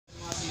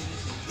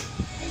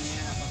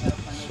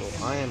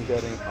I am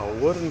getting a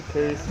wooden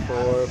case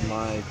for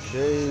my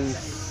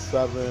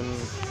J7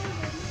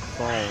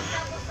 phone.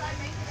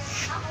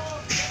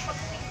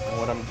 And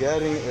what I'm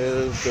getting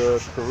is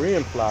the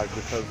Korean flag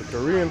because the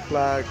Korean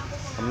flag,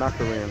 I'm not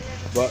Korean,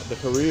 but the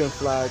Korean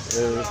flag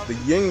is the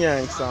yin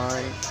yang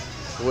sign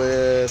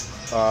with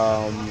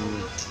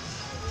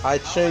I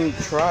Ching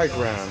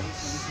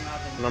trigrams.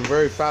 And I'm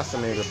very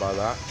fascinated by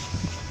that.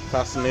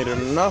 Fascinated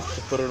enough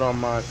to put it on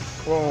my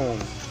phone.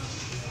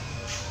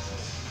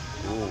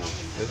 Ooh,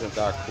 isn't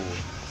that cool?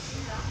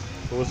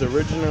 It was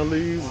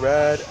originally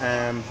red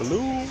and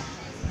blue,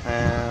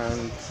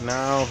 and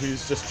now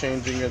he's just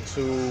changing it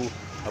to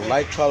a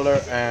light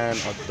color and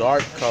a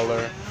dark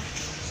color,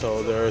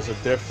 so there is a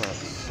difference.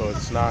 So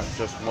it's not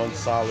just one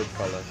solid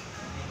color.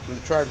 And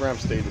the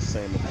trigrams stay the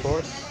same, of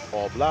course,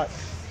 all black.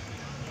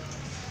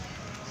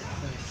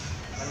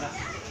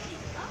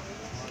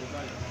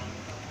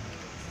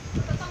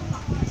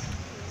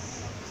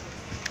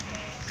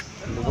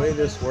 And the way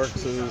this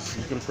works is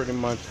you can pretty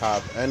much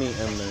have any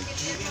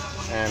image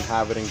and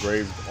have it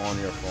engraved on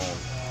your phone.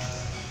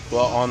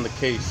 Well, on the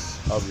case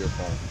of your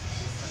phone.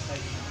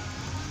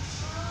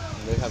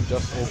 And they have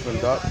just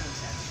opened up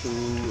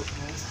to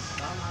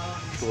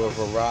a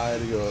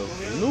variety of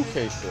new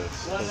cases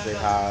because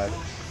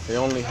they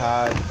only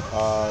had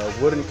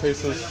wooden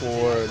cases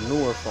for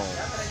newer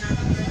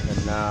phones,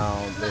 and now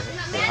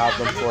they have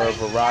them for a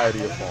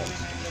variety of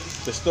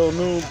phones. They're still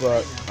new,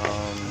 but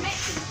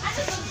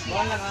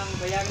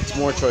it's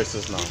more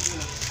choices now.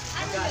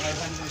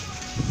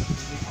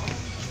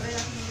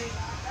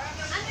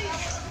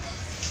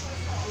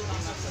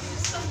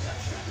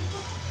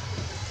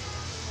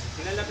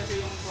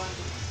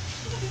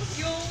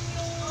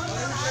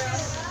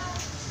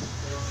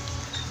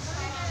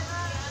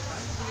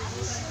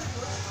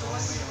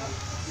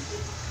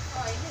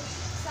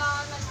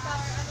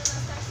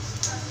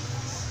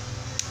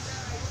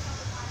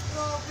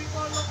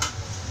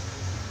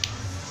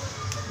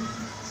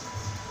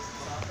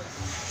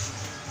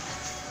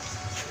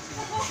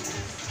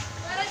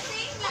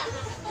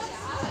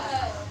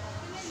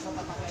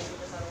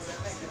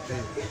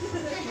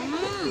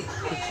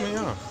 Pick me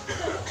up.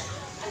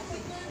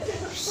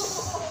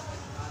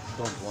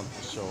 Don't want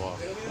to show off.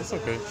 That's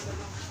okay.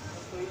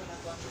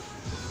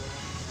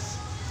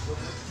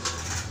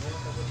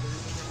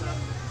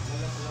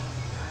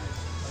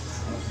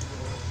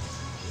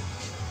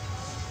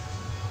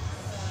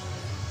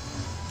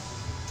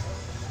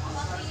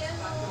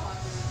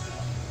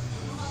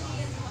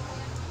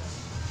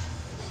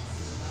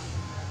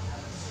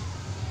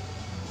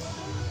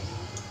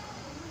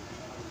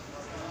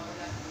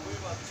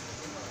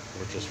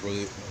 We're just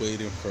really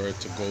waiting for it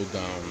to go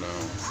down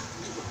now.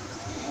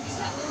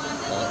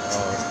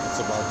 It's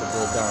about to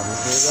go down. You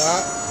hear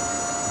that?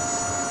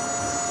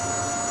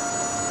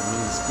 It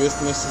means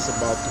business is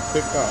about to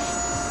pick up.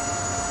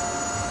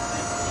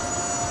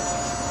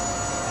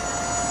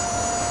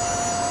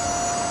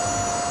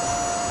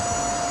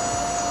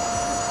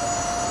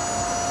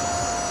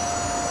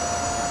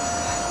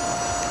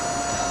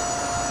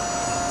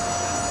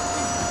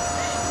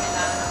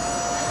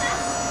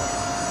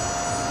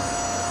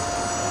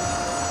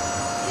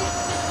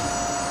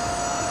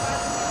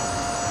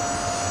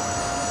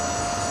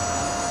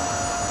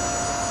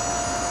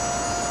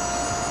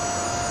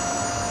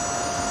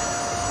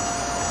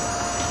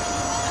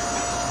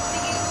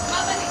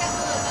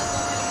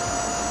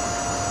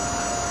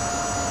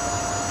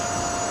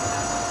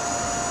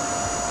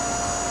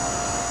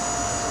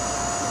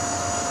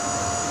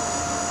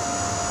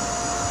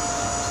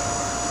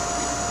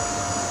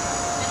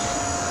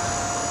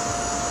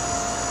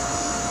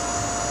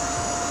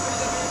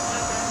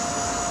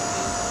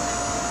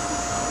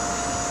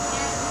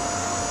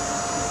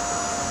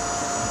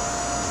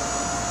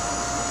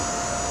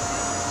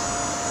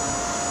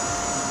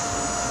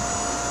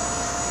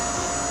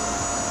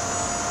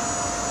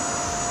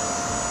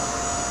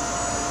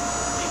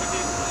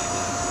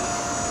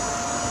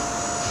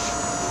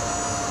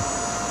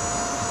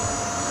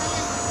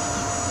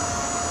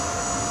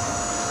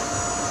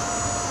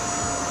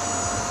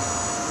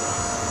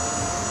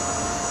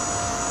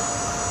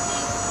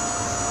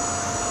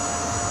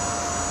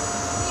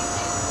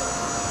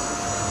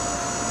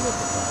 Look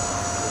at that.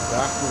 The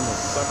vacuum is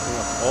sucking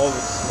up all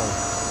the smoke.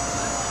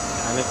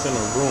 And it's in a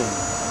room.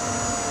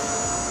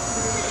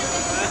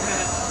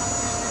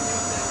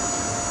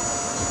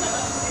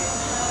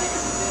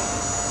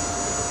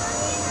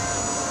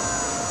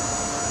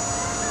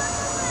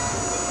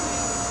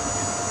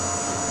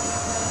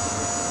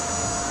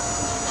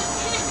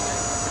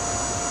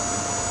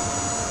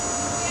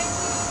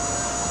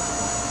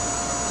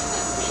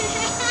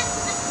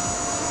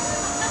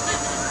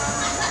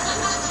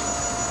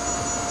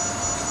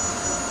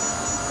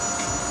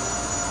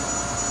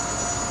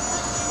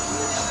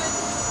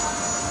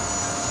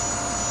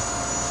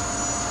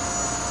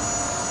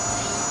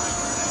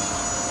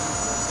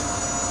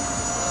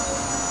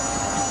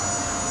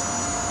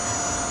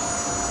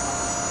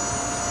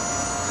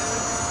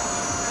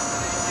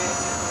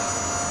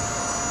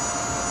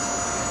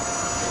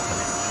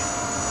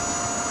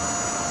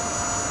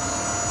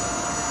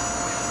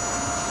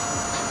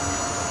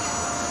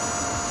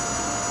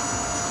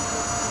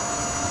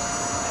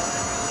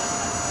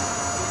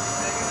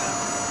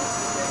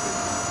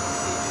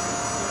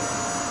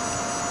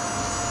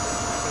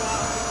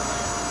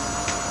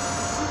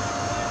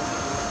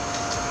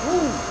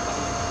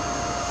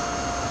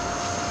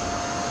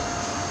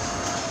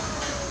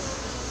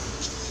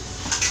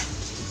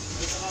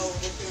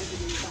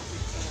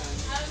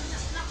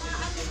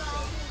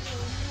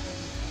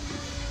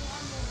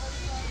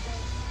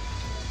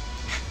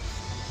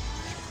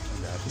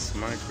 It's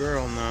my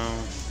girl now.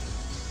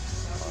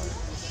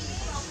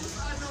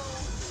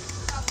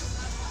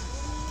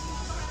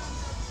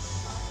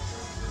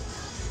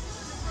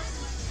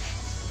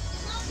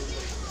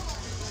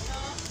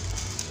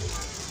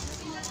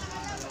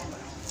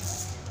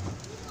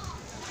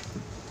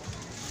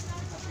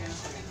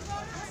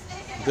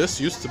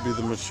 This used to be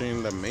the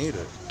machine that made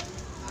it.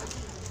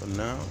 But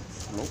now,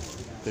 nope,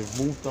 they've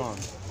moved on.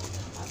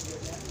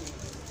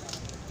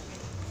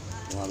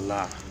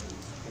 Voila.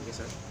 Thank you,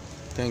 sir.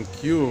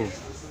 Thank you.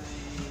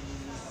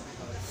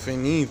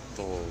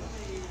 Finito.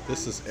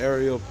 This is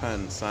Ariel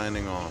Penn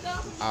signing off.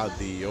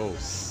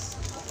 Adios.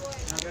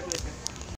 Congratulations.